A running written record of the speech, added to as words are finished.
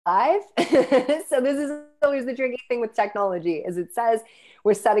So this is always the tricky thing with technology is it says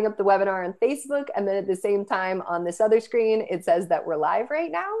we're setting up the webinar on Facebook, and then at the same time on this other screen, it says that we're live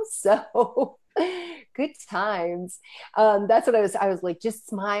right now. So good times. That's what I was like, just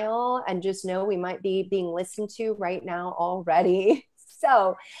smile and just know we might be being listened to right now already.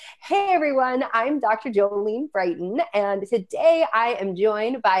 So, hey everyone, I'm Dr. Jolene Brighton, and today I am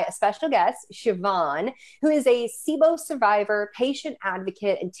joined by a special guest, Shivan, who is a SIBO survivor, patient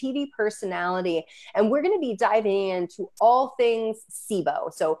advocate, and TV personality. And we're going to be diving into all things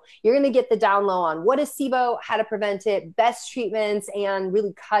SIBO. So, you're going to get the down low on what is SIBO, how to prevent it, best treatments, and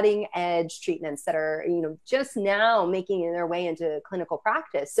really cutting edge treatments that are, just now making their way into clinical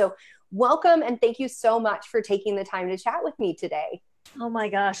practice. So, welcome and thank you so much for taking the time to chat with me today. Oh my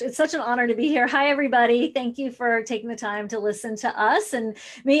gosh, it's such an honor to be here. Hi, everybody. Thank you for taking the time to listen to us. And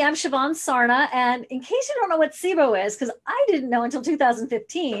me, I'm Shivan Sarna. And in case you don't know what SIBO is, because I didn't know until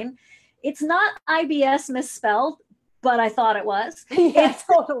 2015, it's not IBS misspelled, but I thought it was. Yeah, it's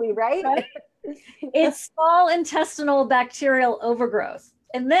totally right. It's small intestinal bacterial overgrowth.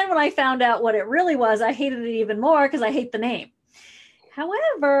 And then when I found out what it really was, I hated it even more because I hate the name.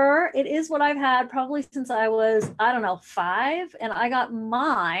 However, it is what I've had probably since I was, 5, and I got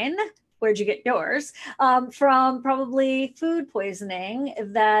mine. Where'd you get yours? From probably food poisoning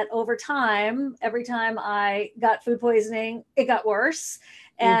that over time, every time I got food poisoning, it got worse.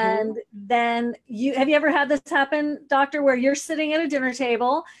 And then have you ever had this happen, doctor, where you're sitting at a dinner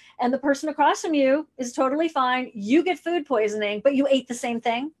table and the person across from you is totally fine. You get food poisoning, but you ate the same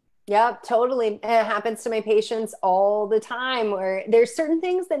thing? Yeah, totally. It happens to my patients all the time where there's certain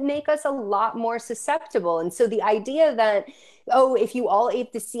things that make us a lot more susceptible. And so the idea that, oh, if you all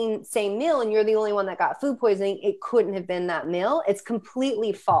ate the same meal and you're the only one that got food poisoning, it couldn't have been that meal. It's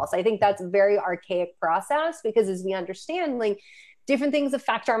completely false. I think that's a very archaic process because as we understand, like different things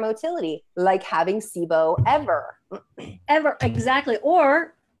affect our motility, like having SIBO ever. Ever, exactly.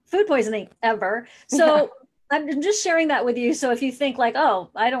 Or food poisoning ever. So yeah. I'm just sharing that with you. So if you think like, oh,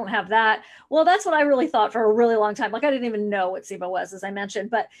 I don't have that. Well, that's what I really thought for a really long time. Like I didn't even know what SIBO was, as I mentioned,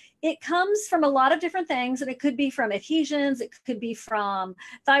 but it comes from a lot of different things. And it could be from adhesions. It could be from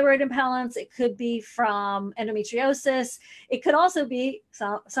thyroid imbalance. It could be from endometriosis. It could also be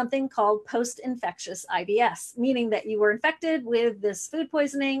something called post-infectious IBS, meaning that you were infected with this food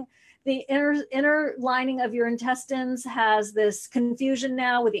poisoning. The inner lining of your intestines has this confusion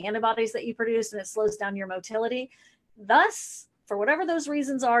now with the antibodies that you produce, and it slows down your motility. Thus, for whatever those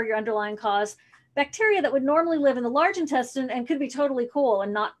reasons are, your underlying cause, bacteria that would normally live in the large intestine and could be totally cool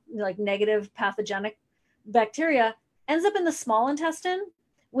and not like negative pathogenic bacteria ends up in the small intestine,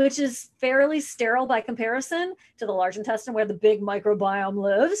 which is fairly sterile by comparison to the large intestine where the big microbiome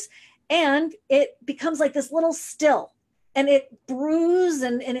lives. And it becomes like this little still. And it brews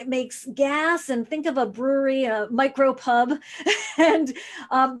and it makes gas, and think of a brewery, a micro pub. And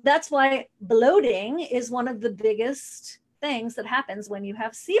that's why bloating is one of the biggest things that happens when you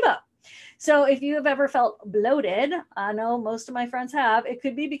have SIBO. So if you have ever felt bloated, I know most of my friends have, it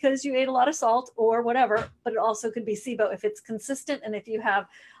could be because you ate a lot of salt or whatever, but it also could be SIBO if it's consistent and if you have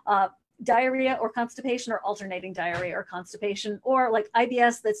diarrhea or constipation or alternating diarrhea or constipation, or like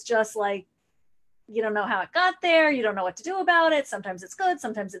IBS that's just like, you don't know how it got there. You don't know what to do about it. Sometimes it's good,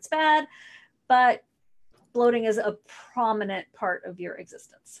 sometimes it's bad, but bloating is a prominent part of your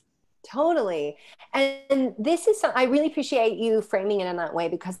existence. Totally. And this is, I really appreciate you framing it in that way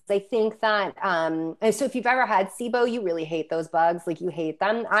because I think that, so if you've ever had SIBO, you really hate those bugs, like you hate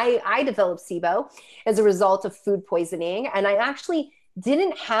them. I developed SIBO as a result of food poisoning, and I actually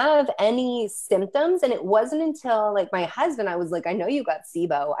didn't have any symptoms. And it wasn't until like my husband, I was like, I know you got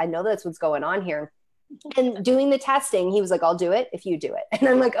SIBO. I know that's what's going on here. And doing the testing, he was like, I'll do it if you do it. And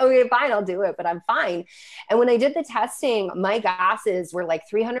I'm like, okay, fine, I'll do it, but I'm fine. And when I did the testing, my gases were like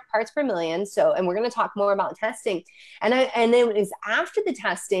 300 parts per million. So, and we're going to talk more about testing. And then it was after the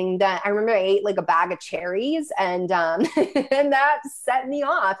testing that I remember I ate like a bag of cherries, and and that set me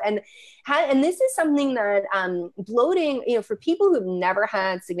off. And this is something that bloating, for people who've never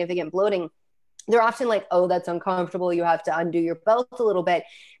had significant bloating, they're often like, oh, that's uncomfortable. You have to undo your belt a little bit.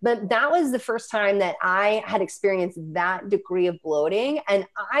 But that was the first time that I had experienced that degree of bloating. And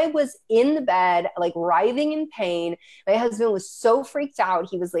I was in the bed, like writhing in pain. My husband was so freaked out.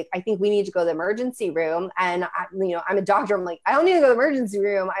 He was like, I think we need to go to the emergency room. And I'm a doctor. I'm like, I don't need to go to the emergency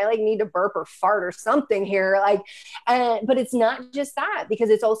room. I like need to burp or fart or something here. But it's not just that,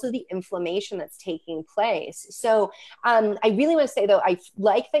 because it's also the inflammation that's taking place. So I really want to say though, I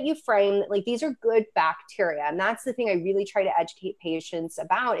like that you frame that like these are good bacteria. And that's the thing I really try to educate patients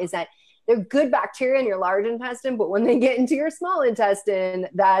about, is that they're good bacteria in your large intestine, but when they get into your small intestine,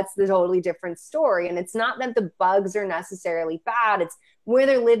 that's the totally different story. And it's not that the bugs are necessarily bad, it's where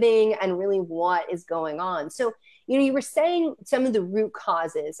they're living and really what is going on. So, you were saying some of the root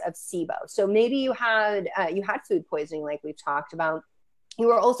causes of SIBO. So maybe you had food poisoning, like we've talked about. You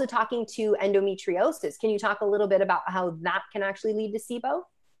were also talking to endometriosis. Can you talk a little bit about how that can actually lead to SIBO?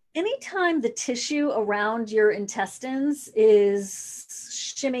 Anytime the tissue around your intestines is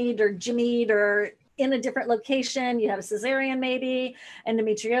shimmied or jimmied or in a different location, you have a cesarean maybe,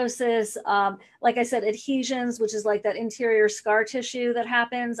 endometriosis, like I said, adhesions, which is like that interior scar tissue that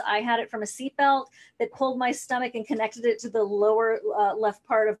happens. I had it from a seatbelt that pulled my stomach and connected it to the lower left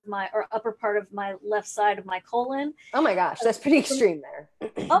part of my, or upper part of my left side of my colon. Oh my gosh, that's pretty extreme there.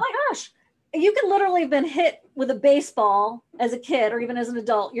 Oh my gosh. You can literally have been hit with a baseball as a kid or even as an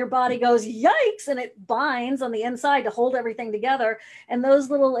adult. Your body goes, yikes, and it binds on the inside to hold everything together. And those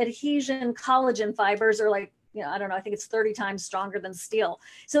little adhesion collagen fibers are like, I don't know, I think it's 30 times stronger than steel.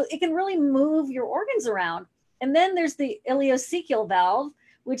 So it can really move your organs around. And then there's the ileocecal valve,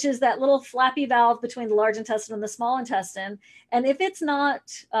 which is that little flappy valve between the large intestine and the small intestine. And if it's not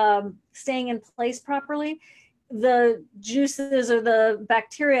staying in place properly, the juices or the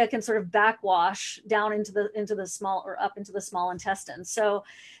bacteria can sort of backwash down into the small or up into the small intestine. So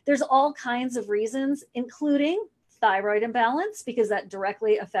there's all kinds of reasons, including thyroid imbalance, because that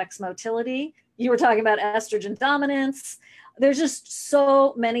directly affects motility. You were talking about estrogen dominance. There's just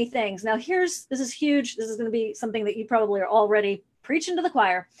so many things. Now this is huge. This is going to be something that you probably are already preaching to the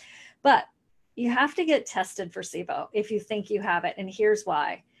choir, but you have to get tested for SIBO if you think you have it. And here's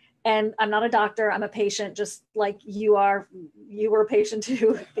why. And I'm not a doctor, I'm a patient, just like you are. You were a patient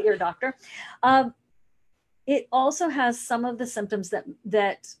too, you're a doctor. It also has some of the symptoms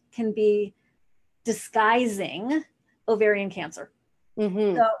that can be disguising ovarian cancer.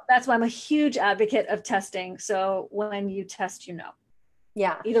 Mm-hmm. So that's why I'm a huge advocate of testing. So when you test,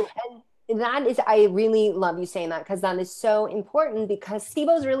 Yeah. Either way. And that is, I really love you saying that, because that is so important, because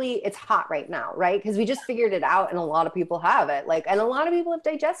SIBO is really, it's hot right now, right? Because we just figured it out and a lot of people have it, and a lot of people have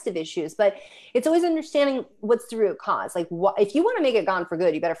digestive issues, but it's always understanding what's the root cause. Like, if you want to make it gone for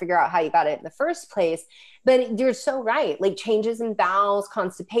good, you better figure out how you got it in the first place. But you're so right, like changes in bowels,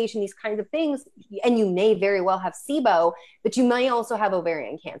 constipation, these kinds of things, and you may very well have SIBO, but you might also have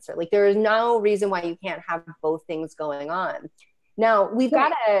ovarian cancer. Like, there is no reason why you can't have both things going on. Now we've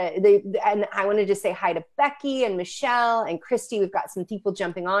got and I want to just say hi to Becky and Michelle and Christy. We've got some people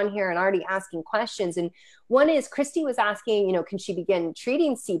jumping on here and already asking questions. And one is, Christy was asking, can she begin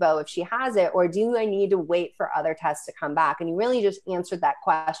treating SIBO if she has it, or do I need to wait for other tests to come back? And you really just answered that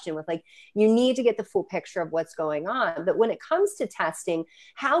question with, like, you need to get the full picture of what's going on. But when it comes to testing,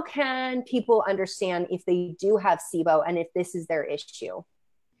 how can people understand if they do have SIBO and if this is their issue?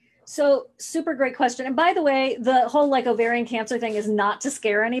 So super great question. And by the way, the whole like ovarian cancer thing is not to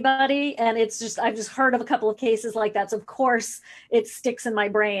scare anybody. And it's just, I've just heard of a couple of cases like that. So of course it sticks in my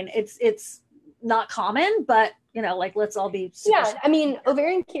brain. It's not common, but like, let's all be yeah. I mean,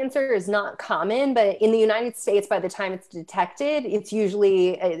 ovarian cancer is not common, but in the United States, by the time it's detected,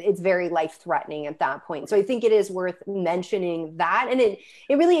 it's very life-threatening at that point. So I think it is worth mentioning that. And it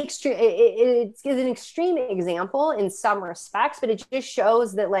really it's an extreme example in some respects, but it just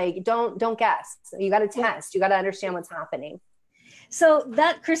shows that, like, don't guess. You got to test. You got to understand what's happening. So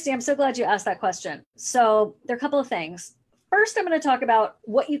that, Christy, I'm so glad you asked that question. So there are a couple of things. First, I'm going to talk about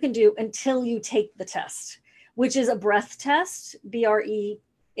what you can do until you take the test, which is a breath test, BREAT.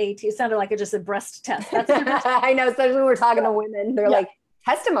 It sounded like it just said breast test. That's I know, especially when we're talking to women. They're like,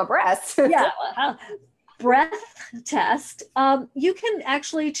 test my breasts. Yeah. Breath test. You can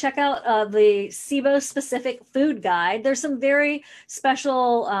actually check out the SIBO specific food guide. There's some very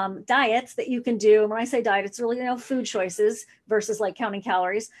special diets that you can do. And when I say diet, it's really, food choices versus like counting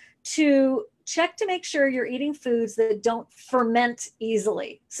calories, to check to make sure you're eating foods that don't ferment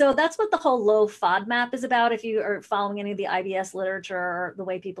easily. So that's what the whole low FODMAP is about, if you are following any of the IBS literature or the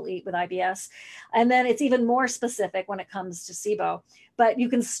way people eat with IBS. And then it's even more specific when it comes to SIBO. But you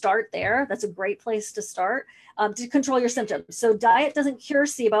can start there. That's a great place to start to control your symptoms. So diet doesn't cure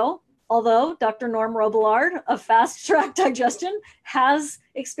SIBO, although Dr. Norm Robillard of Fast Track Digestion has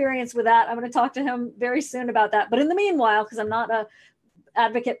experience with that. I'm going to talk to him very soon about that. But in the meanwhile, because I'm not a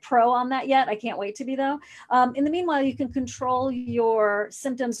advocate pro on that yet, I can't wait to be though. In the meanwhile, you can control your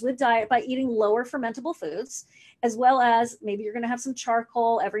symptoms with diet by eating lower fermentable foods, as well as maybe you're going to have some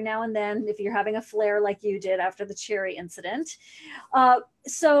charcoal every now and then if you're having a flare like you did after the cherry incident.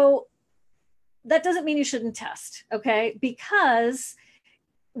 So that doesn't mean you shouldn't test, okay? Because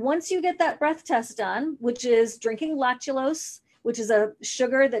once you get that breath test done, which is drinking lactulose which is a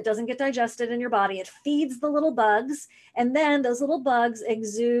sugar that doesn't get digested in your body. It feeds the little bugs, and then those little bugs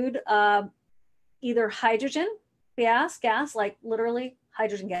exude either hydrogen gas, like literally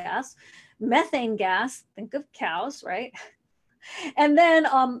hydrogen gas, methane gas, think of cows, right? And then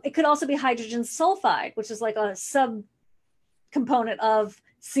it could also be hydrogen sulfide, which is like a subcomponent of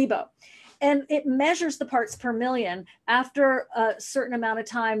SIBO. And it measures the parts per million after a certain amount of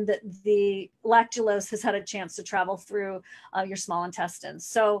time that the lactulose has had a chance to travel through your small intestines.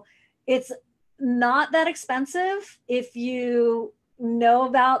 So it's not that expensive if you know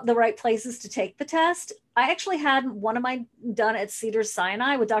about the right places to take the test. I actually had one of mine done at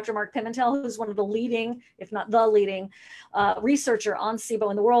Cedars-Sinai with Dr. Mark Pimentel, who's one of the leading, if not the leading researcher on SIBO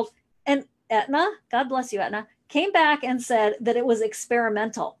in the world. And Aetna, God bless you, Aetna, came back and said that it was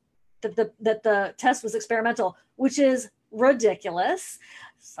experimental, that the test was experimental, which is ridiculous.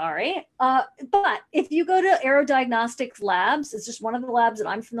 Sorry. But if you go to Aerodiagnostics Labs, it's just one of the labs that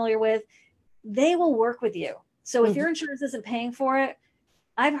I'm familiar with, they will work with you. So if your insurance isn't paying for it,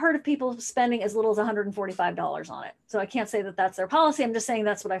 I've heard of people spending as little as $145 on it. So I can't say that that's their policy. I'm just saying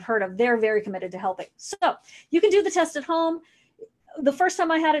that's what I've heard of. They're very committed to helping. So you can do the test at home. The first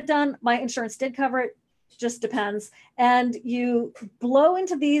time I had it done, my insurance did cover it. Just depends. And you blow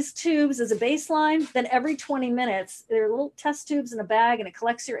into these tubes as a baseline. Then every 20 minutes, there are little test tubes in a bag and it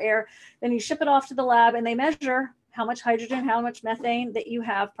collects your air. Then you ship it off to the lab and they measure how much hydrogen, how much methane that you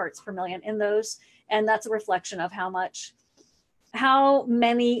have parts per million in those. And that's a reflection of how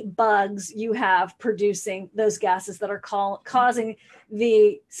many bugs you have producing those gases that are causing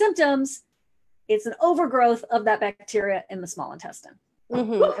the symptoms. It's an overgrowth of that bacteria in the small intestine. And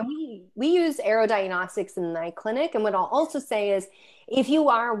we use Aerodiagnostics in my clinic. And what I'll also say is, if you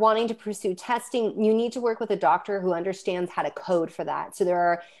are wanting to pursue testing, you need to work with a doctor who understands how to code for that. So there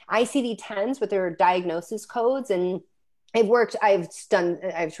are ICD-10s with their diagnosis codes, and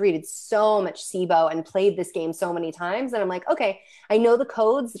I've treated so much SIBO and played this game so many times that I'm like, okay, I know the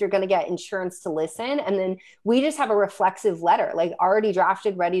codes that you're going to get insurance to listen. And then we just have a reflexive letter, like already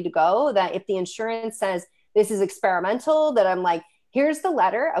drafted, ready to go, that if the insurance says this is experimental, that I'm like, here's the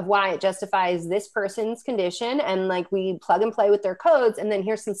letter of why it justifies this person's condition. And like, we plug and play with their codes. And then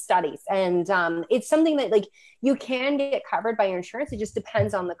here's some studies. And it's something that like you can get covered by your insurance. It just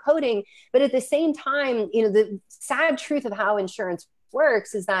depends on the coding. But at the same time, you know, the sad truth of how insurance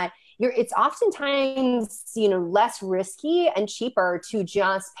works is that it's oftentimes, you know, less risky and cheaper to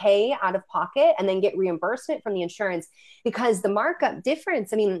just pay out of pocket and then get reimbursement from the insurance, because the markup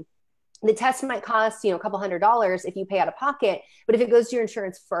difference, I mean, the test might cost, you know, a couple $100s if you pay out of pocket, but if it goes to your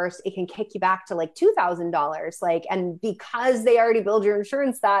insurance first, it can kick you back to like $2,000. Like, and because they already billed your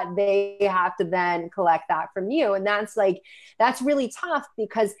insurance, that they have to then collect that from you. And that's really tough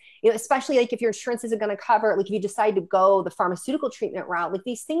because, you know, especially like if your insurance isn't going to cover, like if you decide to go the pharmaceutical treatment route, like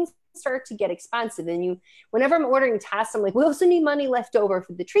these things start to get expensive. And whenever I'm ordering tests, I'm like, we also need money left over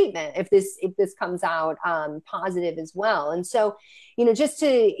for the treatment if this comes out positive as well. And so, you know, just to,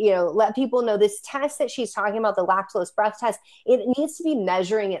 you know, let people know, this test that she's talking about, the lactulose breath test, it needs to be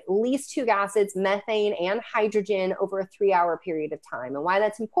measuring at least 2 acids, methane and hydrogen, over a 3-hour period of time. And why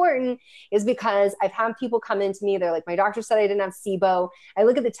that's important is because I've had people come into me, they're like, my doctor said I didn't have SIBO. I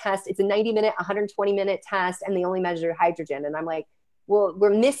look at the test, it's a 90-minute, 120-minute test, and they only measured hydrogen. And I'm like, well, we're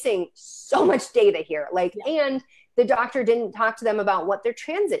missing so much data here. Like, and the doctor didn't talk to them about what their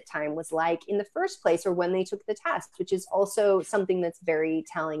transit time was like in the first place, or when they took the test, which is also something that's very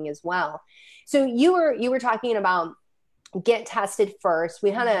telling as well. So you were talking about get tested first.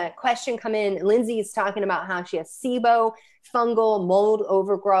 We had a question come in. Lindsay's talking about how she has SIBO, fungal, mold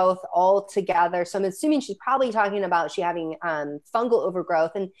overgrowth all together. So I'm assuming she's probably talking about she having fungal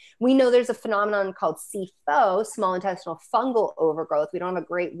overgrowth. And we know there's a phenomenon called SIFO, small intestinal fungal overgrowth. We don't have a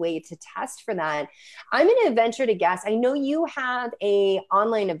great way to test for that. I'm going to venture to guess, I know you have a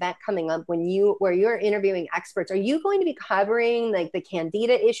online event coming up where you're interviewing experts. Are you going to be covering like the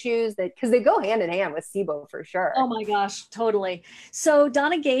candida issues, that because they go hand in hand with SIBO for sure? Oh my gosh, totally. So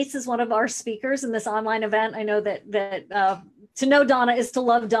Donna Gates is one of our speakers in this online event. I know that to know Donna is to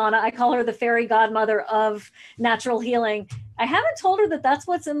love Donna. I call her the fairy godmother of natural healing. I haven't told her that that's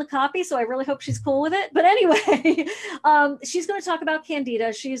what's in the copy, so I really hope she's cool with it. But anyway, she's going to talk about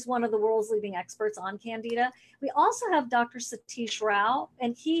candida. She's one of the world's leading experts on candida. We also have Dr. Satish Rao,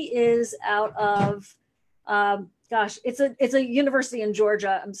 and he is out of, it's a university in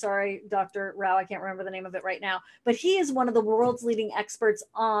Georgia. I'm sorry, Dr. Rao, I can't remember the name of it right now, but he is one of the world's leading experts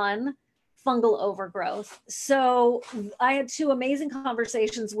on fungal overgrowth. So I had 2 amazing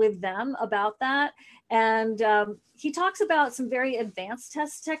conversations with them about that. And he talks about some very advanced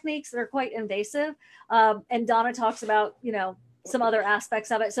test techniques that are quite invasive. And Donna talks about, you know, some other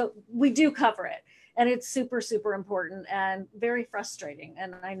aspects of it. So we do cover it, and it's super, super important and very frustrating.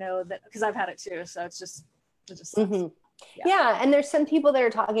 And I know that because I've had it too. So it just sucks. Mm-hmm. Yeah. And there's some people that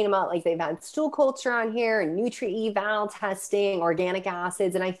are talking about like they've had stool culture on here and Nutri-Eval testing, organic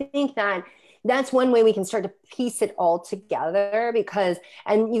acids. And I think that that's one way we can start to piece it all together because,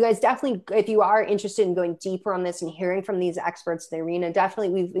 and you guys definitely, if you are interested in going deeper on this and hearing from these experts in the arena, definitely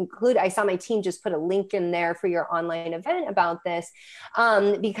we've included, I saw my team just put a link in there for your online event about this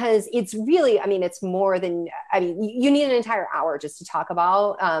because it's really, I mean, it's more than, I mean, you need an entire hour just to talk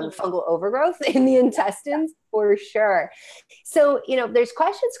about fungal overgrowth in the intestines. For sure. So, you know, there's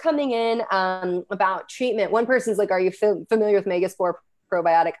questions coming in about treatment. One person's like, are you familiar with Megaspore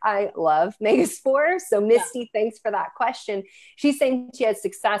probiotic? I love Megaspore. So Misty, thanks for that question. She's saying she has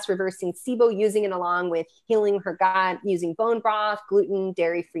success reversing SIBO using it along with healing her gut using bone broth, gluten,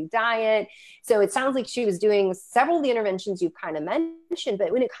 dairy-free diet. So it sounds like she was doing several of the interventions you kind of mentioned,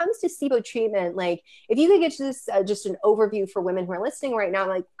 but when it comes to SIBO treatment, like if you could get to this, just an overview for women who are listening right now,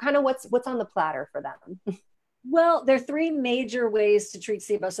 like kind of what's on the platter for them. Well, there are three major ways to treat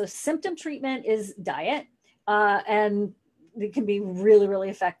SIBO. So symptom treatment is diet, and it can be really, really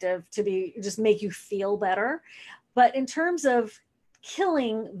effective to just make you feel better. But in terms of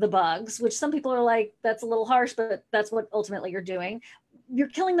killing the bugs, which some people are like, that's a little harsh, but that's what ultimately you're doing. You're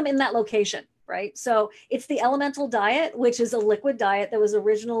killing them in that location, right? So it's the elemental diet, which is a liquid diet that was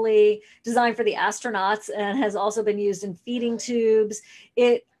originally designed for the astronauts and has also been used in feeding tubes.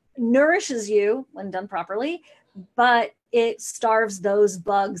 It nourishes you when done properly, but it starves those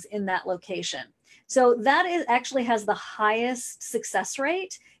bugs in that location. So that actually has the highest success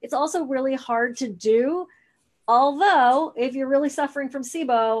rate. It's also really hard to do. Although if you're really suffering from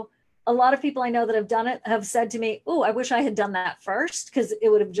SIBO, a lot of people I know that have done it have said to me, oh, I wish I had done that first because it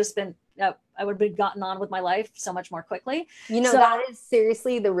would have just been, I would have gotten on with my life so much more quickly. You know, so, that is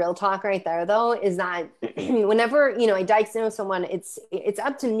seriously the real talk right there, though, is that whenever, you know, I diagnose someone, it's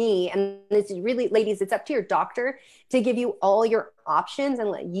up to me. And it's really, ladies, it's up to your doctor to give you all your options and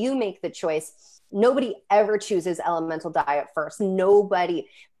let you make the choice. Nobody ever chooses elemental diet first. Nobody.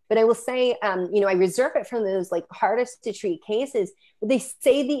 But I will say, you know, I reserve it for those like hardest to treat cases. But they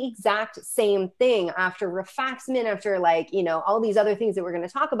say the exact same thing after rifaximin, after like, you know, all these other things that we're going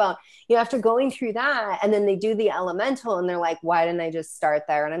to talk about, you know, after going through that. And then they do the elemental and they're like, why didn't I just start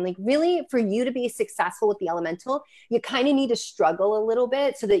there? And I'm like, really, for you to be successful with the elemental, you kind of need to struggle a little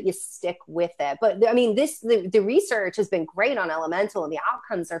bit so that you stick with it. But I mean, the research has been great on elemental and the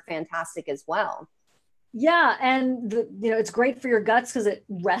outcomes are fantastic as well. Yeah. And you know, it's great for your guts because it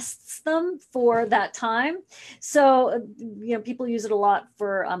rests them for that time. So, you know, people use it a lot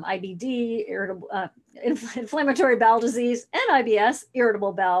for IBD, irritable, inflammatory bowel disease, and IBS,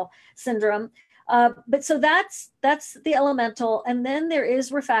 irritable bowel syndrome. But so that's the elemental. And then there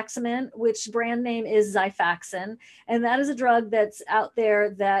is rifaximin, which brand name is Xifaxan. And that is a drug that's out there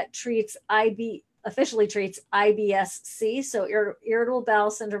that officially treats IBS-C, so irritable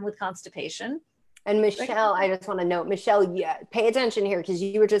bowel syndrome with constipation. And Michelle, I just want to note, Michelle, yeah, pay attention here because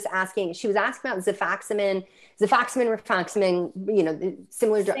you were just asking, she was asking about rifaximin, you know,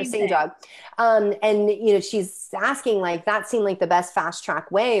 similar drug, same drug. And, you know, she's asking like, that seemed like the best fast track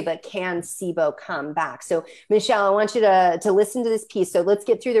way, but can SIBO come back? So Michelle, I want you to listen to this piece. So let's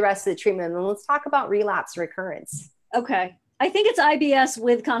get through the rest of the treatment and then let's talk about relapse recurrence. Okay. I think it's IBS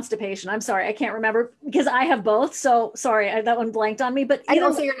with constipation. I'm sorry, I can't remember because I have both. So sorry, that one blanked on me. But I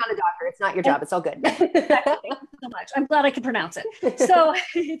also, you're not a doctor. It's not your job. It's all good. Thank you so much. I'm glad I can pronounce it. So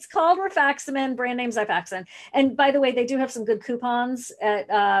it's called rifaximin, brand name Xifaxan. And by the way, they do have some good coupons at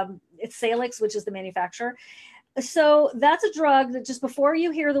it's Salix, which is the manufacturer. So that's a drug that just before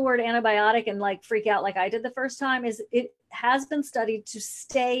you hear the word antibiotic and like freak out like I did the first time, is it has been studied to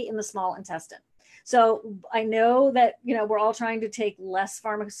stay in the small intestine. So I know that, you know, we're all trying to take less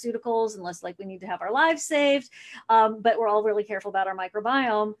pharmaceuticals and less like we need to have our lives saved, but we're all really careful about our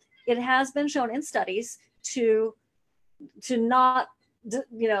microbiome. It has been shown in studies to not,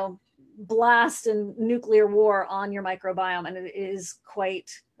 you know, blast a nuclear war on your microbiome. And it is quite,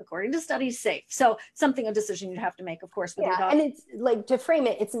 according to studies, safe. So a decision you'd have to make, of course, with your doctor. And it's like, to frame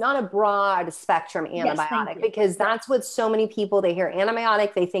it, it's not a broad spectrum antibiotic because that's what so many people, they hear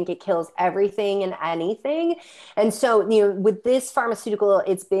antibiotic, they think it kills everything and anything. And so, you know, with this pharmaceutical,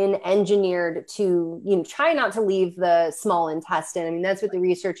 it's been engineered to, you know, try not to leave the small intestine. I mean, that's what the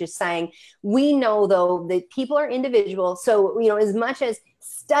research is saying. We know though that people are individual. So, you know, as much as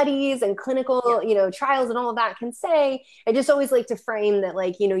studies and clinical, trials and all of that can say. I just always like to frame that,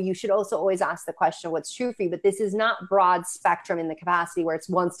 like, you should also always ask the question, what's true for you? But this is not broad spectrum in the capacity where it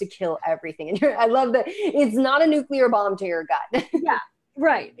wants to kill everything. And I love that it's not a nuclear bomb to your gut. Yeah.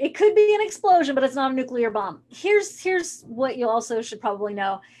 Right. It could be an explosion, but it's not a nuclear bomb. Here's what you also should probably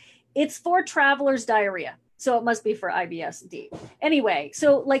know. It's for travelers' diarrhea. So it must be for IBS-D. Anyway,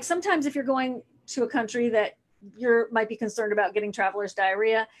 so like sometimes if you're going to a country that you might be concerned about getting travelers'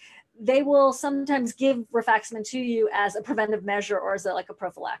 diarrhea, they will sometimes give rifaximin to you as a preventive measure or as like a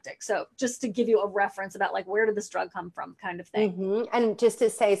prophylactic. So just to give you a reference about like, where did this drug come from kind of thing. Mm-hmm. And just to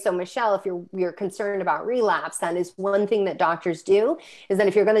say, so Michelle, if you're concerned about relapse, that is one thing that doctors do, is that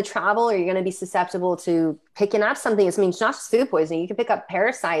if you're going to travel or you're going to be susceptible to picking up something, I mean, it's not just food poisoning. You can pick up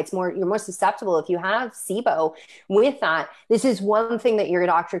parasites you're more susceptible if you have SIBO with that. This is one thing that your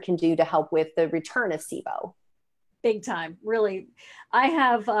doctor can do to help with the return of SIBO. Big time, really. I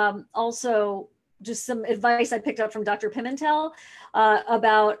have also just some advice I picked up from Dr. Pimentel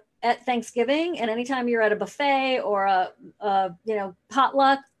about at Thanksgiving, and anytime you're at a buffet or a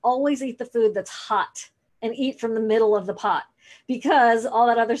potluck, always eat the food that's hot and eat from the middle of the pot, because all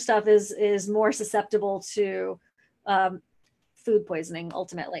that other stuff is more susceptible to food poisoning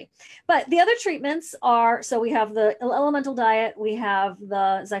ultimately. But the other treatments are, so we have the elemental diet, we have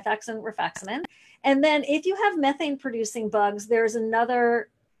the Xifaxan rifaximin. And then if you have methane producing bugs, there's another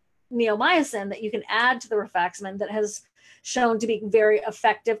neomycin that you can add to the rifaximin that has shown to be very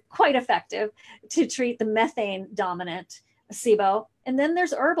effective, quite effective to treat the methane dominant SIBO. And then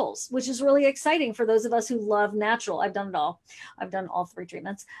there's herbals, which is really exciting for those of us who love natural. I've done it all. I've done all 3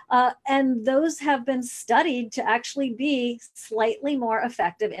 treatments. And those have been studied to actually be slightly more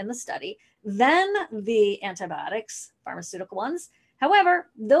effective in the study than the antibiotics, pharmaceutical ones.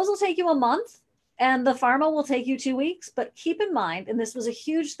 However, those will take you a month. And the pharma will take you 2 weeks. But keep in mind, and this was a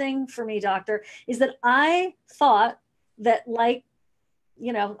huge thing for me, doctor, is that I thought that, like,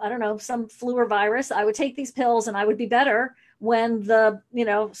 I don't know, some flu or virus, I would take these pills and I would be better when the,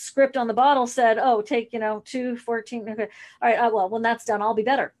 script on the bottle said, oh, take, 2, 14. Okay. All right. Well, when that's done, I'll be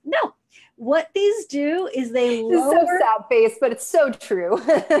better. No, what these do is they lower. It's so sad face, but it's so true.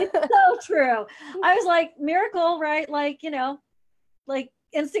 It's so true. I was like, miracle, right? Like, like,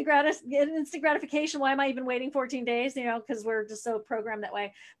 instant gratification. Why am I even waiting 14 days? Because we're just so programmed that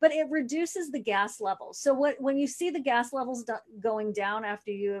way. But it reduces the gas levels. So when you see the gas levels going down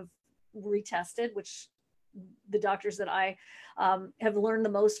after you have retested, which the doctors that I have learned the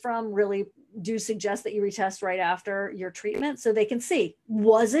most from really do suggest that you retest right after your treatment, so they can see,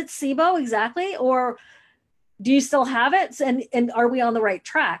 was it SIBO exactly, or do you still have it, and are we on the right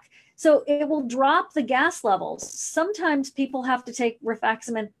track? So it will drop the gas levels. Sometimes people have to take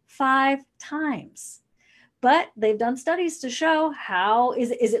rifaximin 5 times, but they've done studies to show how is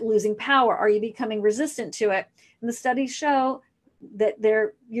it losing power? Are you becoming resistant to it? And the studies show that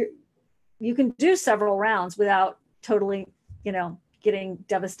you can do several rounds without totally, getting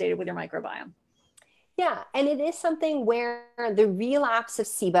devastated with your microbiome. Yeah, and it is something where the relapse of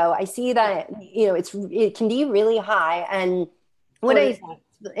SIBO, I see that it can be really high, and what I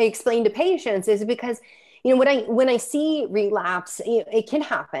explain to patients is because when I see relapse, it can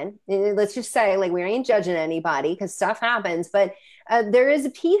happen. Let's just say, like, we ain't judging anybody because stuff happens, but there is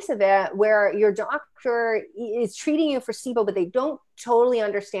a piece of it where your doctor is treating you for SIBO, but they don't totally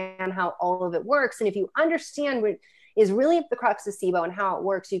understand how all of it works. And if you understand what is really at the crux of SIBO and how it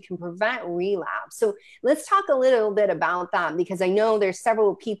works, you can prevent relapse. So let's talk a little bit about that, because I know there's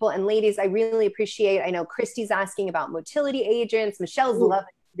several people, and ladies, I really appreciate, I know Christy's asking about motility agents. Michelle's loving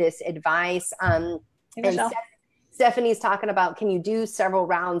this advice. Hey, Michelle. Stephanie's talking about, can you do several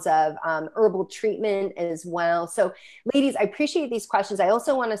rounds of herbal treatment as well? So ladies, I appreciate these questions. I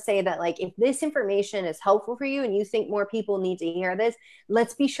also want to say that, like, if this information is helpful for you and you think more people need to hear this,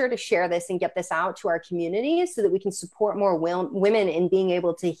 let's be sure to share this and get this out to our communities so that we can support more women in being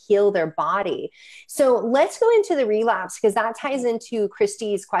able to heal their body. So let's go into the relapse, because that ties into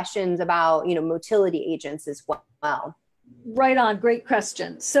Christy's questions about, motility agents as well. Right on. Great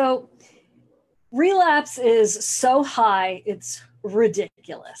question. So relapse is so high, it's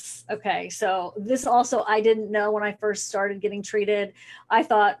ridiculous. Okay. So this also, I didn't know when I first started getting treated. I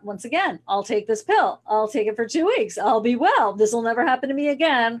thought, once again, I'll take this pill. I'll take it for 2 weeks. I'll be well. This will never happen to me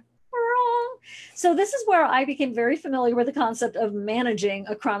again. Wrong. So this is where I became very familiar with the concept of managing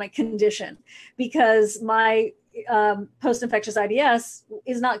a chronic condition, because my post-infectious IBS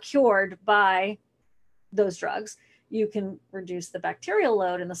is not cured by those drugs. You can reduce the bacterial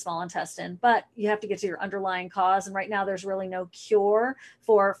load in the small intestine, but you have to get to your underlying cause. And right now there's really no cure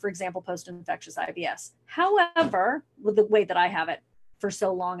for example, post-infectious IBS. However, with the way that I have it, for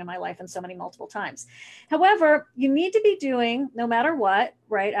so long in my life and so many multiple times. However, you need to be doing, no matter what,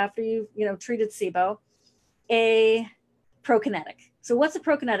 right after you've, treated SIBO, a prokinetic. So what's a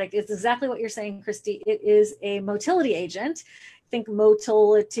prokinetic? It's exactly what you're saying, Christy. It is a motility agent. Think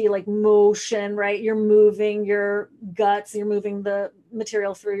motility, like motion, right? You're moving your guts, you're moving the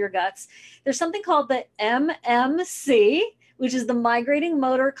material through your guts. There's something called the MMC, which is the migrating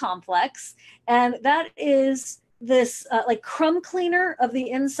motor complex. And that is this like crumb cleaner of the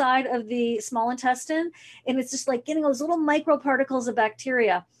inside of the small intestine. And it's just like getting those little microparticles of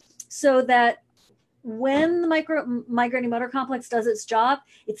bacteria so that when the migrating motor complex does its job,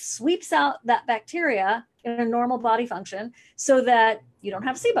 it sweeps out that bacteria in a normal body function so that you don't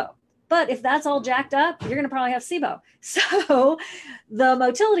have SIBO. But if that's all jacked up, you're going to probably have SIBO. So the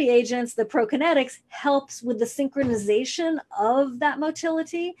motility agents, the prokinetics, helps with the synchronization of that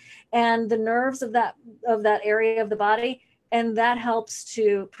motility and the nerves of that area of the body. And that helps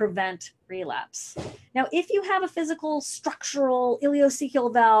to prevent relapse. Now, if you have a physical structural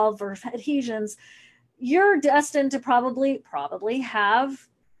ileocecal valve or adhesions, you're destined to probably have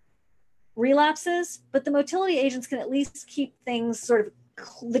relapses, but the motility agents can at least keep things sort of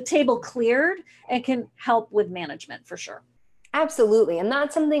the table cleared and can help with management for sure. Absolutely. And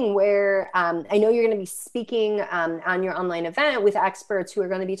that's something where I know you're going to be speaking on your online event with experts who are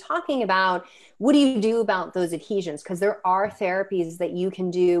going to be talking about what do you do about those adhesions? Because there are therapies that you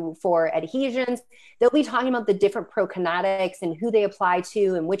can do for adhesions. They'll be talking about the different prokinetics and who they apply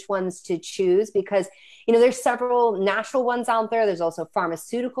to and which ones to choose because, there's several natural ones out there. There's also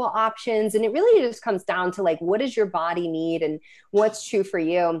pharmaceutical options. And it really just comes down to like, what does your body need and what's true for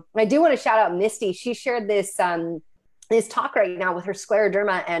you? I do want to shout out Misty. She shared this talk right now with her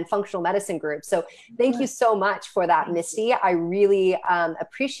scleroderma and functional medicine group. So thank you so much for that, Misty. I really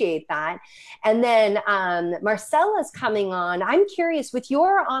appreciate that. And then Marcella's coming on. I'm curious, with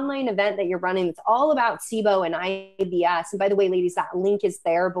your online event that you're running, it's all about SIBO and IBS. And by the way, ladies, that link is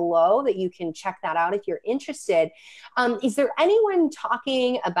there below that you can check that out if you're interested. Is there anyone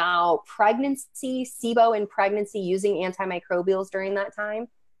talking about pregnancy, SIBO and pregnancy using antimicrobials during that time?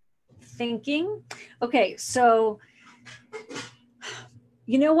 Thinking. Okay, so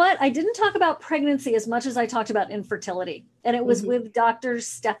you know what? I didn't talk about pregnancy as much as I talked about infertility. And it was with Dr.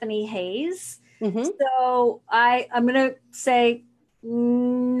 Stephanie Hayes. So I'm going to say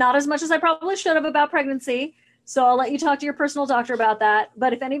not as much as I probably should have about pregnancy. So I'll let you talk to your personal doctor about that.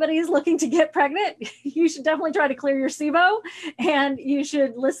 But if anybody is looking to get pregnant, you should definitely try to clear your SIBO. And you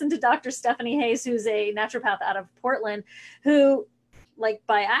should listen to Dr. Stephanie Hayes, who's a naturopath out of Portland, who, like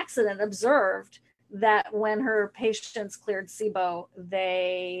by accident, observed that when her patients cleared SIBO,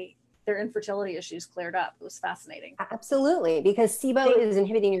 their infertility issues cleared up. It was fascinating. Absolutely, because SIBO is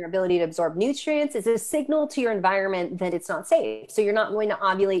inhibiting your ability to absorb nutrients. It's a signal to your environment that it's not safe. So you're not going to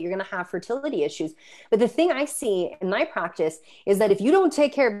ovulate, you're going to have fertility issues. But the thing I see in my practice is that if you don't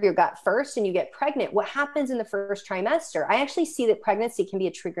take care of your gut first and you get pregnant, what happens in the first trimester? I actually see that pregnancy can be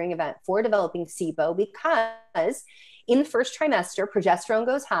a triggering event for developing SIBO because in the first trimester, progesterone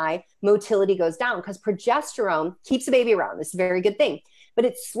goes high, motility goes down because progesterone keeps the baby around. This is a very good thing, but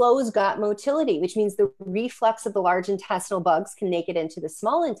it slows gut motility, which means the reflux of the large intestinal bugs can make it into the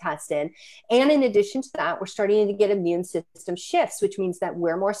small intestine. And in addition to that, we're starting to get immune system shifts, which means that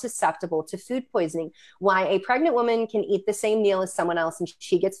we're more susceptible to food poisoning. Why a pregnant woman can eat the same meal as someone else and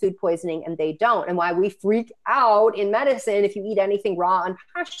she gets food poisoning and they don't. And why we freak out in medicine if you eat anything raw,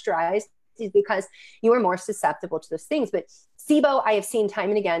 unpasteurized, is because you are more susceptible to those things. But SIBO, I have seen time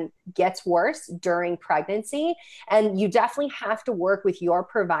and again, gets worse during pregnancy. And you definitely have to work with your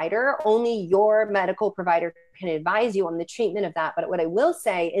provider. Only your medical provider can advise you on the treatment of that. But what I will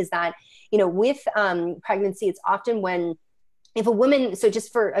say is that, with pregnancy, it's often when if a woman, so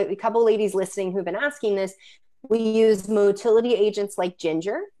just for a couple ladies listening who've been asking this, we use motility agents like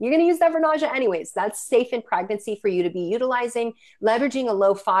ginger. You're going to use that for nausea anyways. That's safe in pregnancy for you to be utilizing, leveraging a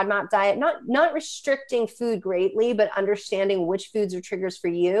low FODMAP diet, not restricting food greatly, but understanding which foods are triggers for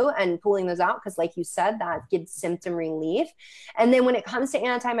you and pulling those out. Because like you said, that gives symptom relief. And then when it comes to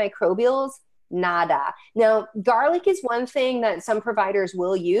antimicrobials, nada. Now, garlic is one thing that some providers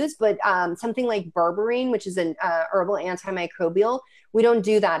will use, but something like berberine, which is an herbal antimicrobial, we don't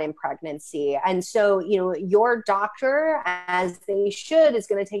do that in pregnancy. And so, your doctor, as they should, is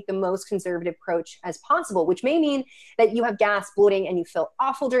going to take the most conservative approach as possible, which may mean that you have gas, bloating, and you feel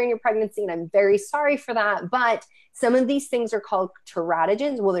awful during your pregnancy. And I'm very sorry for that. But some of these things are called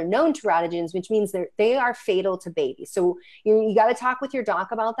teratogens. Well, they're known teratogens, which means they are fatal to babies. So you got to talk with your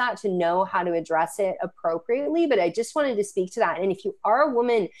doc about that to know how to address it appropriately. But I just wanted to speak to that. And if you are a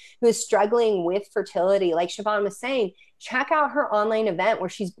woman who is struggling with fertility, like Shivan was saying, check out her online event where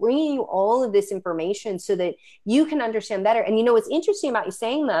she's bringing you all of this information so that you can understand better. And what's interesting about you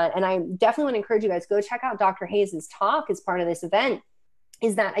saying that, and I definitely want to encourage you guys, go check out Dr. Hayes's talk as part of this event,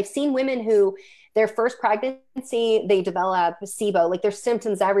 is that I've seen women who their first pregnancy, they develop SIBO, like their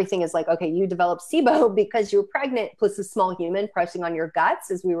symptoms, everything is like, okay, you develop SIBO because you're pregnant, plus a small human pressing on your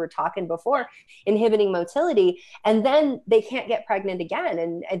guts, as we were talking before, inhibiting motility. And then they can't get pregnant again.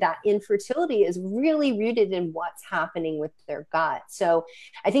 And that infertility is really rooted in what's happening with their gut. So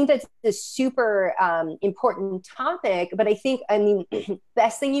I think that's a super important topic. But I think,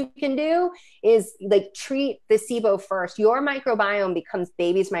 best thing you can do is like treat the SIBO first. Your microbiome becomes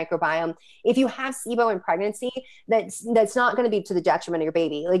baby's microbiome. If you have SIBO in pregnancy, that's not going to be to the detriment of your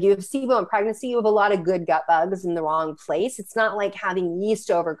baby. Like you have SIBO in pregnancy, you have a lot of good gut bugs in the wrong place. It's not like having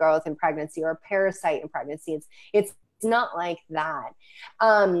yeast overgrowth in pregnancy or a parasite in pregnancy. It's not like that.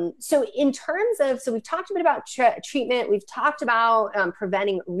 So in terms of, so we've talked a bit about treatment, we've talked about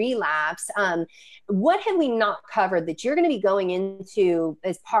preventing relapse. What have we not covered that you're going to be going into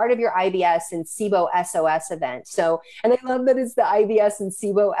as part of your IBS and SIBO SOS event? So, and I love that it's the IBS and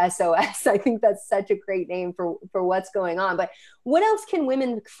SIBO SOS. I think that's such a great name for what's going on. But what else can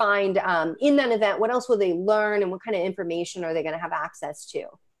women find in that event? What else will they learn, and what kind of information are they going to have access to?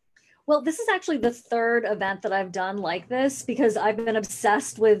 Well, this is actually the third event that I've done like this, because I've been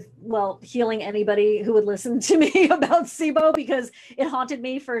obsessed with, healing anybody who would listen to me about SIBO, because it haunted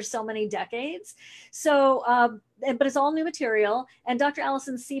me for so many decades. So, but it's all new material. And Dr.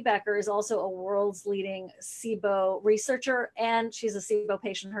 Alison Seebecker is also a world's leading SIBO researcher, and she's a SIBO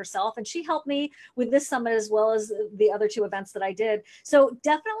patient herself. And she helped me with this summit as well as the other two events that I did. So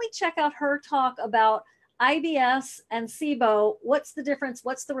definitely check out her talk about IBS and SIBO. What's the difference?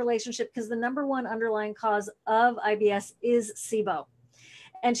 What's the relationship? Because the number one underlying cause of IBS is SIBO.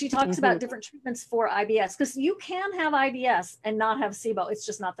 And she talks about different treatments for IBS, because you can have IBS and not have SIBO. It's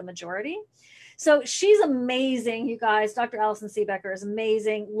just not the majority. So she's amazing, you guys. Dr. Alison Seebecker is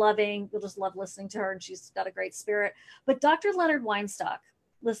amazing, loving. You'll just love listening to her, and she's got a great spirit. But Dr. Leonard Weinstock,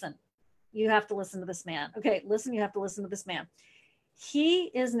 listen, you have to listen to this man. Okay, listen, you have to listen to this man. He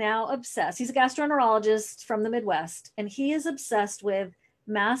is now obsessed. He's a gastroenterologist from the Midwest, and he is obsessed with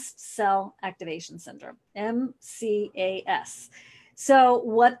mast cell activation syndrome, MCAS. So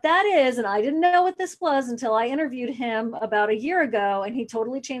what that is, and I didn't know what this was until I interviewed him about a year ago, and he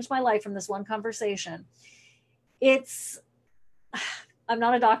totally changed my life from this one conversation. I'm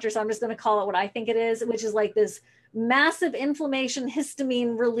not a doctor, so I'm just going to call it what I think it is, which is like this massive inflammation,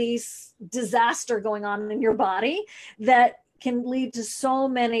 histamine release disaster going on in your body that can lead to so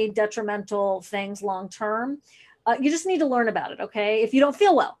many detrimental things long-term. You just need to learn about it, okay? If you don't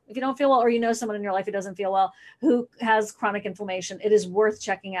feel well, or you know someone in your life who doesn't feel well, who has chronic inflammation, it is worth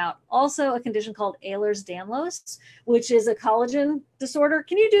checking out. Also, a condition called Ehlers-Danlos, which is a collagen disorder.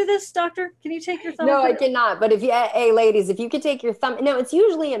 Can you do this, doctor? Can you take your thumb? No, I cannot. But hey, ladies, if you could take your thumb, no, it's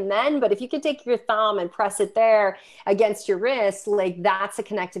usually in men, but if you could take your thumb and press it there against your wrist, like that's a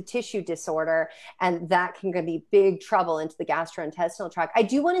connective tissue disorder, and that can be big trouble into the gastrointestinal tract. I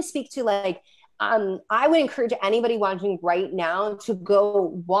do want to speak to I would encourage anybody watching right now to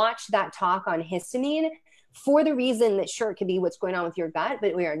go watch that talk on histamine, for the reason that sure, it could be what's going on with your gut,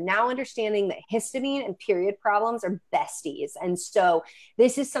 but we are now understanding that histamine and period problems are besties. And so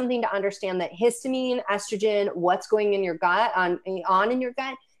this is something to understand, that histamine, estrogen, what's going in your gut, on in your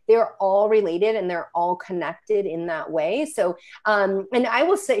gut, they're all related and they're all connected in that way. So, and I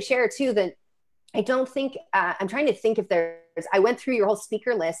will share too, that I don't think, I'm trying to think if I went through your whole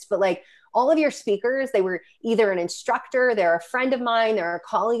speaker list, but all of your speakers, they were either an instructor, they're a friend of mine, they're a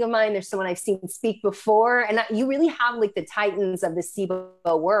colleague of mine, there's someone I've seen speak before. And you really have the titans of the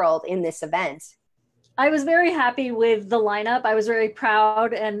SIBO world in this event. I was very happy with the lineup. I was very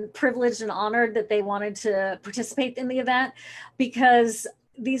proud and privileged and honored that they wanted to participate in the event, because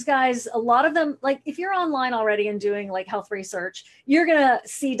these guys, a lot of them, if you're online already and doing health research, you're going to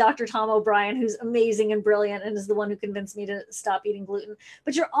see Dr. Tom O'Brien, who's amazing and brilliant and is the one who convinced me to stop eating gluten.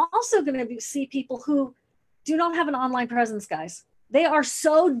 But you're also going to see people who do not have an online presence, guys. They are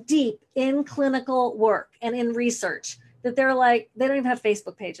so deep in clinical work and in research that they don't even have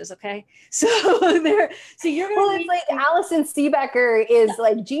Facebook pages. Okay. So you're going to, it's Alison Seebecker is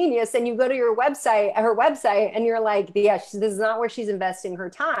genius. And you go to her website, and you're this is not where she's investing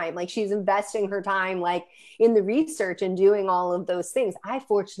her time. She's investing her time, in the research and doing all of those things. I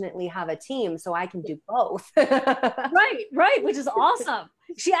fortunately have a team, so I can do both. Right. Which is awesome.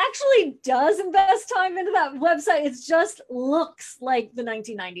 She actually does invest time into that website. It just looks like the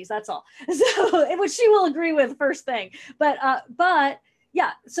 1990s. That's all. So, which she will agree with first thing. But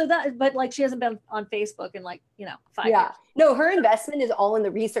Yeah. So that, but like she hasn't been on Facebook in like, 5 Yeah. years. No, her investment is all in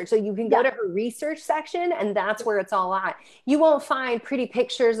the research. So you can go Yeah. to her research section and that's where it's all at. You won't find pretty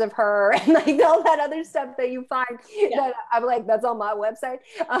pictures of her and like all that other stuff that you find Yeah. that I'm like, that's on my website,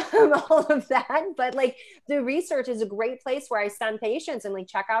 all of that. But like the research is a great place where I send patients and like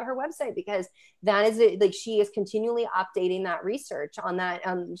check out her website because that is it. Like she is continually updating that research on that.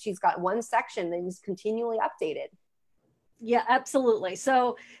 She's got one section that is continually updated. Yeah, absolutely.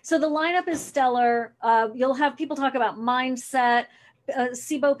 So the lineup is stellar. You'll have people talk about mindset,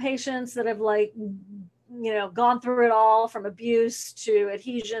 SIBO patients that have like, gone through it all from abuse to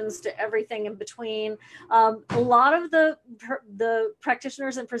adhesions to everything in between. A lot of the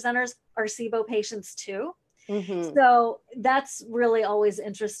practitioners and presenters are SIBO patients too. Mm-hmm. So that's really always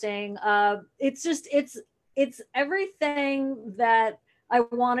interesting. It's everything that I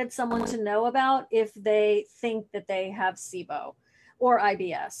wanted someone to know about if they think that they have SIBO or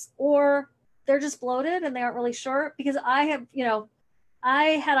IBS, or they're just bloated and they aren't really sure. Because I had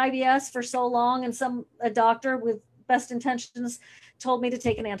IBS for so long, and a doctor with best intentions told me to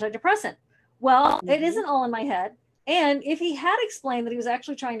take an antidepressant. Well, it Mm-hmm. isn't all in my head. And if he had explained that he was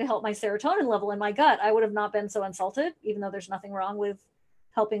actually trying to help my serotonin level in my gut, I would have not been so insulted, even though there's nothing wrong with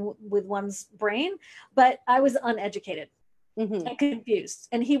helping with one's brain. But I was uneducated Mm-hmm. and confused.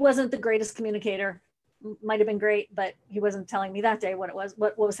 And he wasn't the greatest communicator. Might have been great, but he wasn't telling me that day what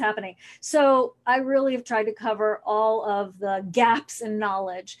was happening. So I really have tried to cover all of the gaps in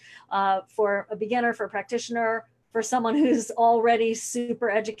knowledge for a beginner, for a practitioner, for someone who's already super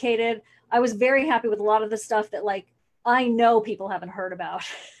educated. I was very happy with a lot of the stuff that like I know people haven't heard about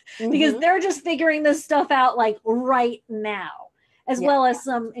because Mm-hmm. they're just figuring this stuff out like right now, as Yeah. well as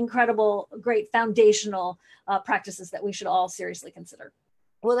some incredible, great foundational practices that we should all seriously consider.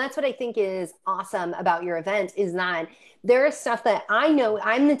 Well, that's what I think is awesome about your event is that there is stuff that I know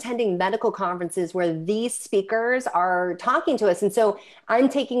I'm attending medical conferences where these speakers are talking to us. And so I'm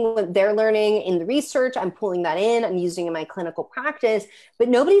taking what they're learning in the research, I'm pulling that in, I'm using it in my clinical practice, but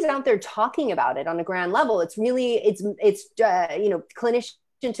nobody's out there talking about it on a grand level. It's really, clinician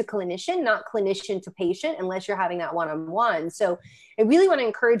to clinician, not clinician to patient, unless you're having that one-on-one. So I really want to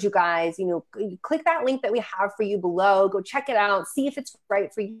encourage you guys, click that link that we have for you below, go check it out, see if it's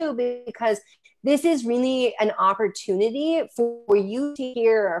right for you, because this is really an opportunity for you to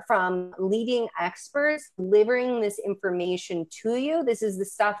hear from leading experts delivering this information to you. This is the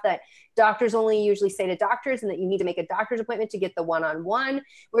stuff that doctors only usually say to doctors, and that you need to make a doctor's appointment to get the one-on-one,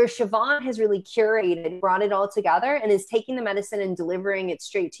 where Shivan has really curated, brought it all together, and is taking the medicine and delivering it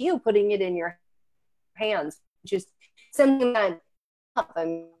straight to you, putting it in your hands, which is something that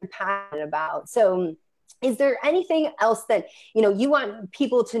I'm passionate about. So is there anything else that you want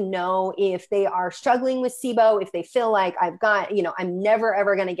people to know if they are struggling with SIBO, if they feel like I've got, I'm never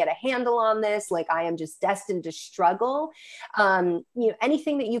ever going to get a handle on this, like I am just destined to struggle?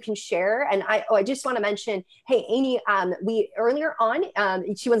 Anything that you can share? And I just want to mention, hey, Amy, we earlier on,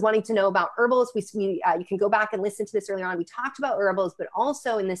 she was wanting to know about herbals. You can go back and listen to this earlier on. We talked about herbals, but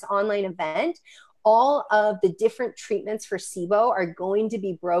also in this online event, all of the different treatments for SIBO are going to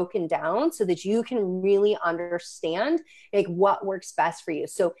be broken down so that you can really understand like what works best for you.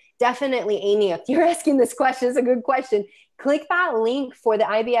 So definitely, Amy, if you're asking this question, it's a good question. Click that link for the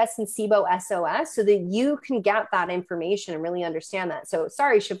IBS and SIBO SOS so that you can get that information and really understand that. So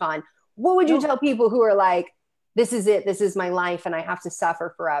sorry, Shivan, what would you tell people who are like, this is it, this is my life, and I have to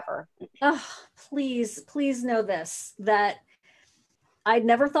suffer forever? Oh, please know this, that I'd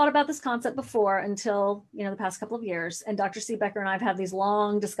never thought about this concept before until, the past couple of years. And Dr. C. Becker and I have had these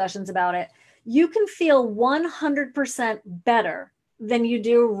long discussions about it. You can feel 100% better than you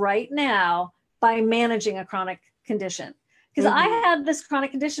do right now by managing a chronic condition. Because I had this chronic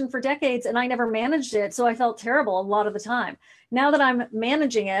condition for decades and I never managed it. So I felt terrible a lot of the time. Now that I'm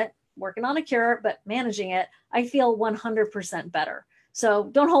managing it, working on a cure, but managing it, I feel 100% better. So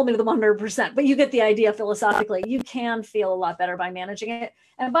don't hold me to the 100%, but you get the idea philosophically. You can feel a lot better by managing it.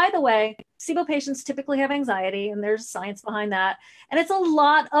 And by the way, SIBO patients typically have anxiety, and there's science behind that. And it's a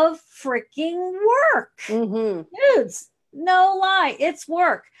lot of freaking work. Dudes, no lie, it's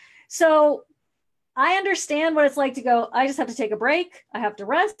work. So I understand what it's like to go, I just have to take a break. I have to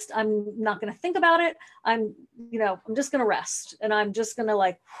rest. I'm not going to think about it. I'm just going to rest, and I'm just going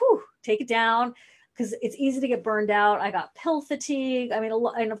to take it down, because it's easy to get burned out. I got pill fatigue. I mean,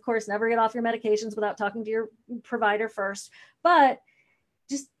 and of course, never get off your medications without talking to your provider first. But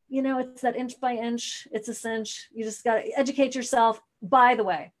just, it's that inch by inch, it's a cinch. You just got to educate yourself. By the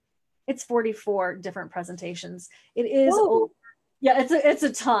way, it's 44 different presentations. It is over Yeah, it's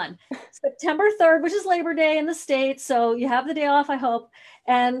a ton. September 3rd, which is Labor Day in the States. So you have the day off, I hope.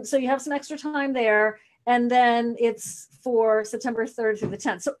 And so you have some extra time there. And then it's for September 3rd through the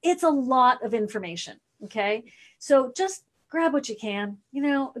 10th. So it's a lot of information. Okay. So just grab what you can.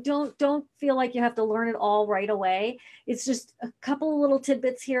 Don't feel like you have to learn it all right away. It's just a couple of little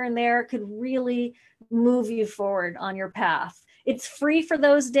tidbits here and there could really move you forward on your path. It's free for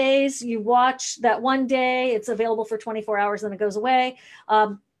those days. You watch that one day, it's available for 24 hours, then it goes away.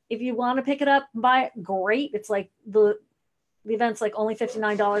 If you want to pick it up, buy it, great. It's like the event's like only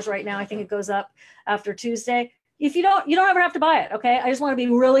 $59 right now. I think it goes up after Tuesday. If you don't ever have to buy it. Okay. I just want to be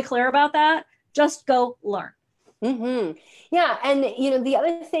really clear about that. Just go learn. Mm-hmm. Yeah. And, the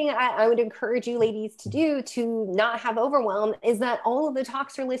other thing I would encourage you ladies to do to not have overwhelm is that all of the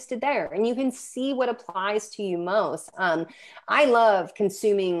talks are listed there and you can see what applies to you most. I love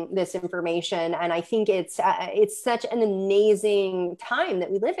consuming this information. And I think it's such an amazing time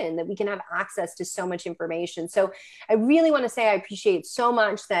that we live in, that we can have access to so much information. So I really want to say I appreciate so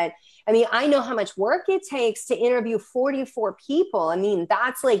much that, I know how much work it takes to interview 44 people.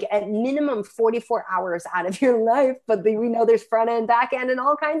 That's like at minimum 44 hours out of your life, but we know there's front end, back end, and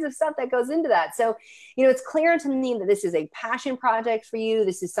all kinds of stuff that goes into that. So, it's clear to me that this is a passion project for you.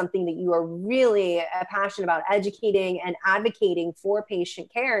 This is something that you are really passionate about educating and advocating for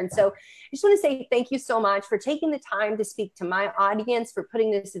patient care. And so I just want to say thank you so much for taking the time to speak to my audience, for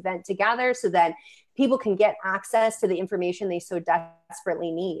putting this event together so that people can get access to the information they so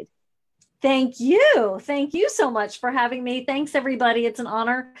desperately need. Thank you. Thank you so much for having me. Thanks, everybody. It's an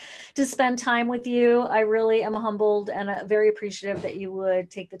honor to spend time with you. I really am humbled and very appreciative that you would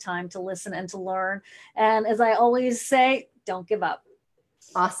take the time to listen and to learn. And as I always say, don't give up.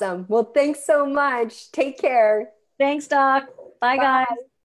 Awesome. Well, thanks so much. Take care. Thanks, Doc. Bye, guys.